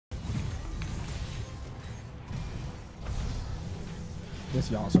This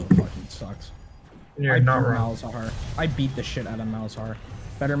Yasuo fucking sucks. You're not wrong. Malzahar. I beat the shit out of Malzahar.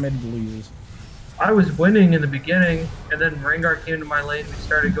 Better mid loses. I was winning in the beginning, and then Rengar came to my lane, we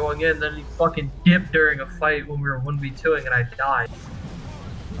started going in, then he fucking dipped during a fight when we were 1v2ing, and I died.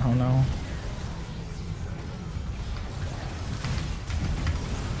 Oh no.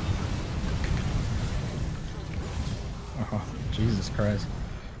 Oh, Jesus Christ.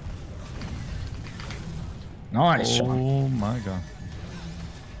 Nice shot. Oh my god.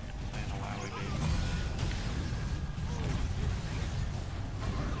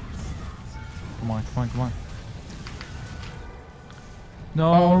 Come on, come on, come on.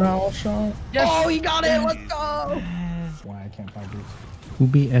 No. Oh no, Sean. Yes. Oh, he got it. Let's go. That's why I can't buy boots. Who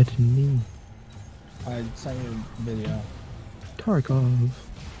be at me? I sent you a video. Tarkov.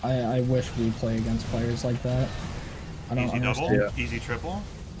 I wish we play against players like that. I don't easy understand. double, easy triple.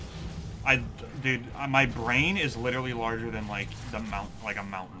 Dude, my brain is literally larger than like a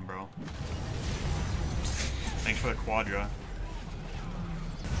mountain, bro. Thanks for the quadra.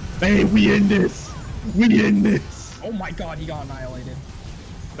 Hey, we in this. We in this. Oh my god, he got annihilated.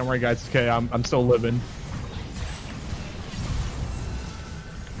 Don't worry, guys. It's okay. I'm still living.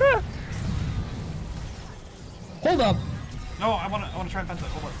 Hold up. No, I wanna try and fence it.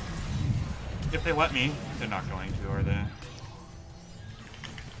 Hold up. If they let me, they're not going to, are they?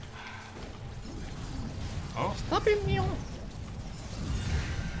 Oh. Stop it, meow.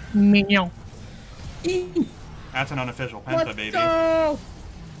 Meow. That's an unofficial penta, baby. Go.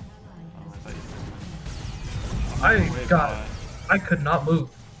 I could not move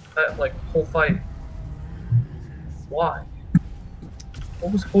that like whole fight. Why?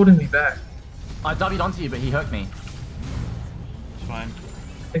 What was holding me back? I W'd onto you, but he hooked me. It's fine.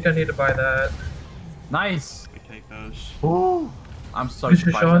 I think I need to buy that. Nice. We take those. Ooh. I'm so Good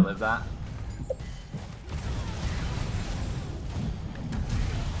surprised Sean. I lived that.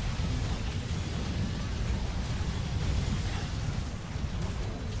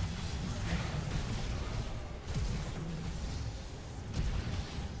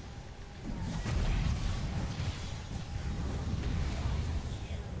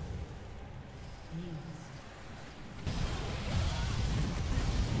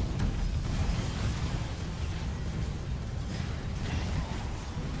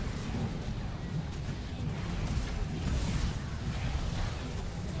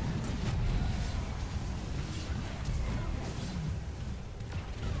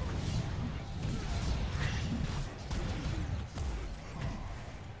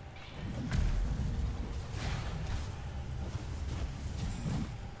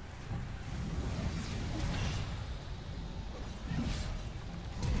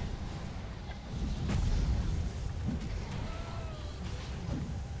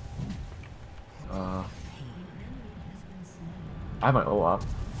 I have my O up.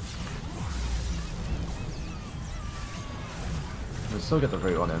 We'll still get the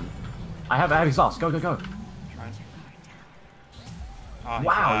root on him. I have exhaust. Go, go, go. Oh,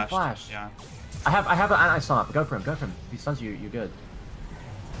 Wow, he flashed. Yeah. I have an anti-stun up. Go for him. Go for him. If he stuns you, you're good.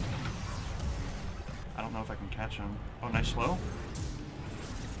 I don't know if I can catch him. Oh, nice slow.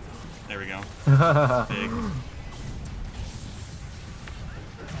 There we go. Big.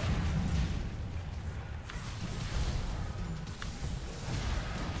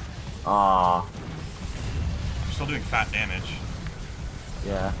 Ah. I'm still doing fat damage.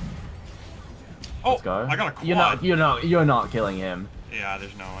 Yeah. Oh, Let's go. I got a quad. You're not killing him. Yeah,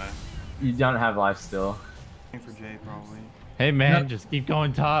 there's no way. You don't have life still. For Jay, probably. Hey man, just keep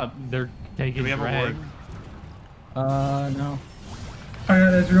going top. They're taking Do we have drag. a ward? No. I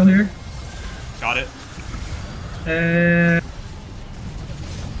got Ezreal here. Got it. And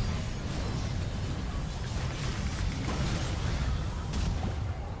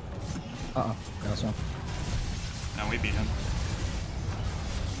Uh-oh. That's one. No, we beat him.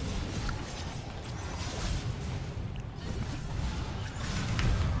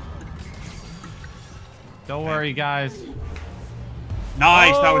 Don't worry, guys.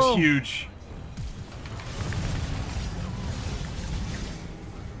 Nice, that Oh! was huge.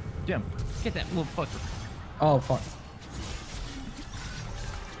 Jim, get that little fucker. Oh, fuck.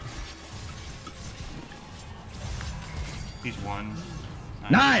 He's one.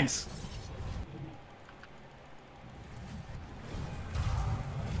 Nice!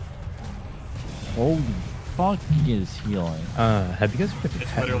 Holy fuck, he is healing. Have you guys heard of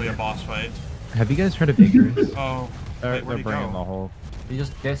It's literally a boss fight. Have you guys heard of Icarus? Oh, They're wait, where'd he bringing go? the whole. He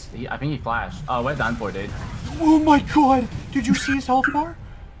just I think he flashed. Oh, we're done for, dude. Oh my god! Did you see his health bar?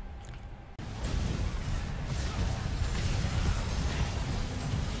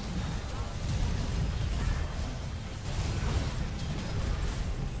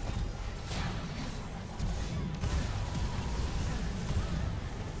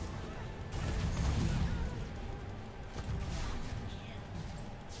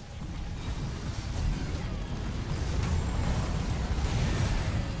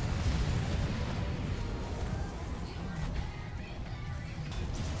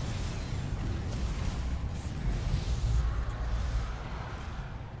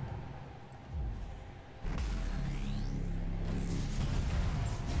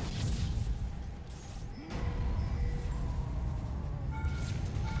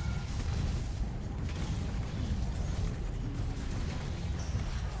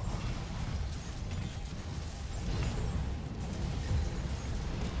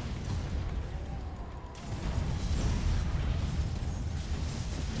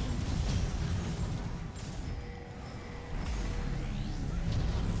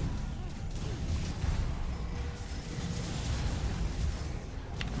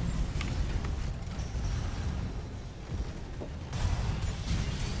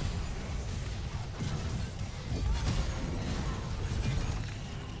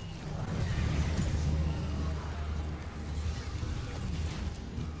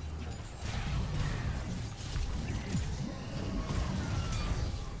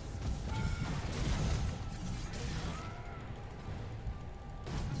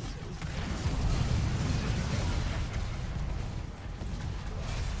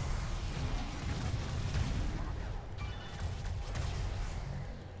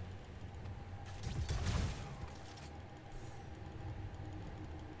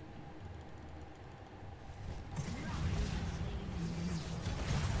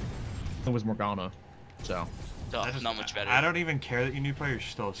 It was Morgana, so. Oh, not much better. I don't even care that you new player. You're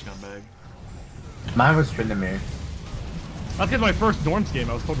still a scumbag. Mine was Tryndamere. That's because my first Dorms game,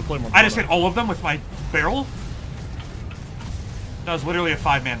 I was told to play Morgana. I just hit all of them with my barrel. That was literally a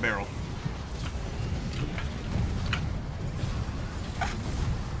 5-man barrel.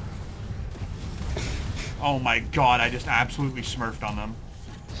 Oh my god, I just absolutely smurfed on them.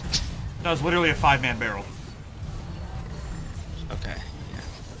 That was literally a 5-man barrel. Okay, yeah.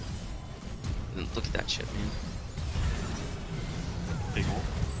 Look at that shit, man. Big hole.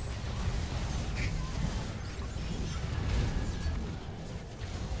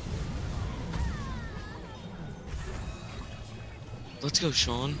 Let's go,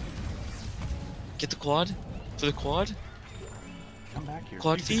 Sean. Get the quad? For the quad? Come back here.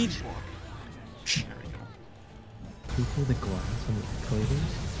 Quad feed? There we go. People the glass on the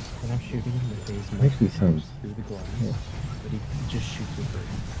craters, and I'm shooting him in the face. Makes me sense. Through the glass, Yeah. but he just shoots it through.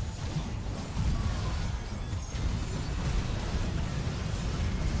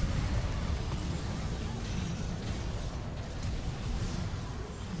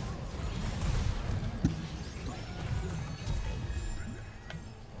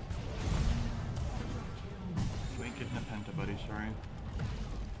 You ain't getting a penta, buddy, sorry.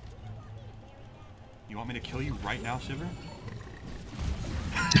 You want me to kill you right now, Shiver?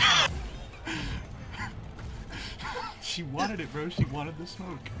 She wanted it, bro. She wanted the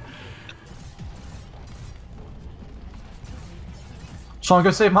smoke. Sean,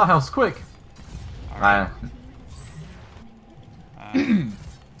 go save my house, quick! Alright. I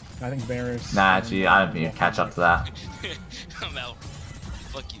think Varus. Nah, gee, I don't need to catch up to that. I'm out.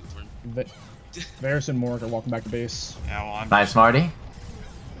 Fuck you, Vern. Varus and Morg are walking back to base. Yeah, well, I'm Nice, Marty.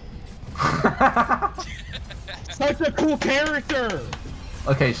 Such a cool character!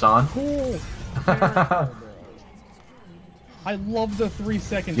 Okay, Sean. Cool character, bro. I love the 3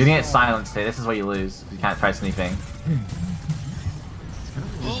 seconds. You're gonna get silenced here. This is where you lose. You can't press anything.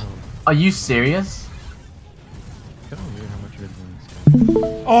 Are you serious? It's kind of weird how much of it's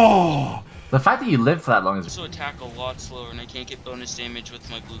Oh! The fact that you lived for that long is. Also attack a lot slower, and I can't get bonus damage with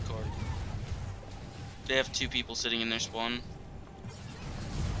my blue card. They have 2 people sitting in their spawn.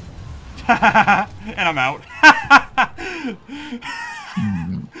 And I'm out.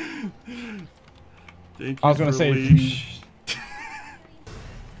 I was gonna say, if you-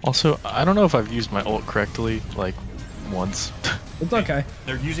 Also, I don't know if I've used my ult correctly, like, once. It's okay.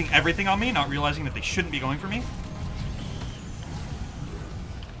 They're using everything on me, not realizing that they shouldn't be going for me.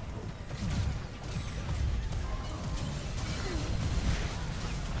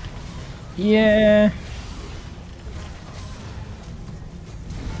 Yeah.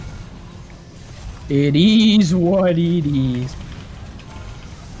 It is what it is.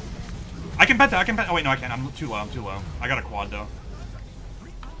 I can penta, I can penta. Oh wait, no I can't. I'm too low, I got a quad though.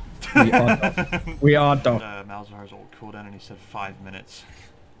 We are done. Malzahar's old cooldown and he said 5 minutes.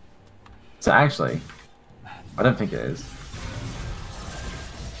 So actually, I don't think it is.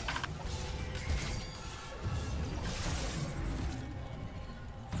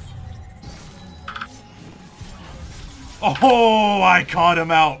 Oh, I caught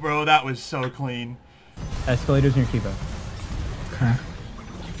him out, bro. That was so clean. Escalators near Kiba. Okay.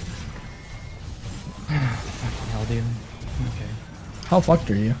 Fucking hell, dude. Okay. How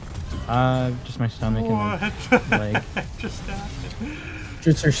fucked are you? Just my stomach What? and my leg. Just happened.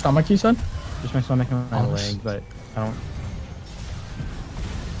 Just your stomach, you said? Just my stomach and my leg, but I don't.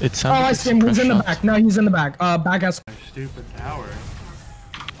 It Oh, sounds I see him. He's in the back. No, he's in the back. Back us. Stupid tower.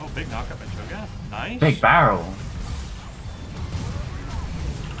 Oh, big knockup by Choga. Nice. Big barrel.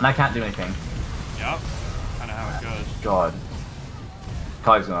 And I can't do anything. Yep. Kind of how it goes. God.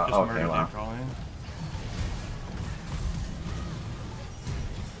 Kai's gonna. Just Okay, murdered wow. you, probably.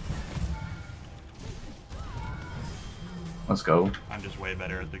 Let's go. I'm just way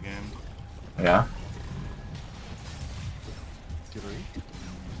better at the game. Yeah.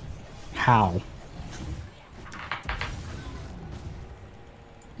 How?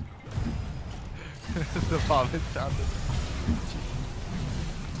 The vomit sounded.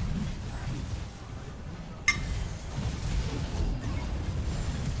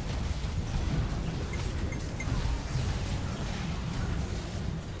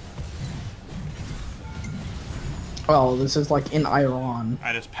 Well, this is like in Iran.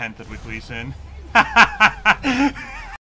 I just pented with Lee Sin.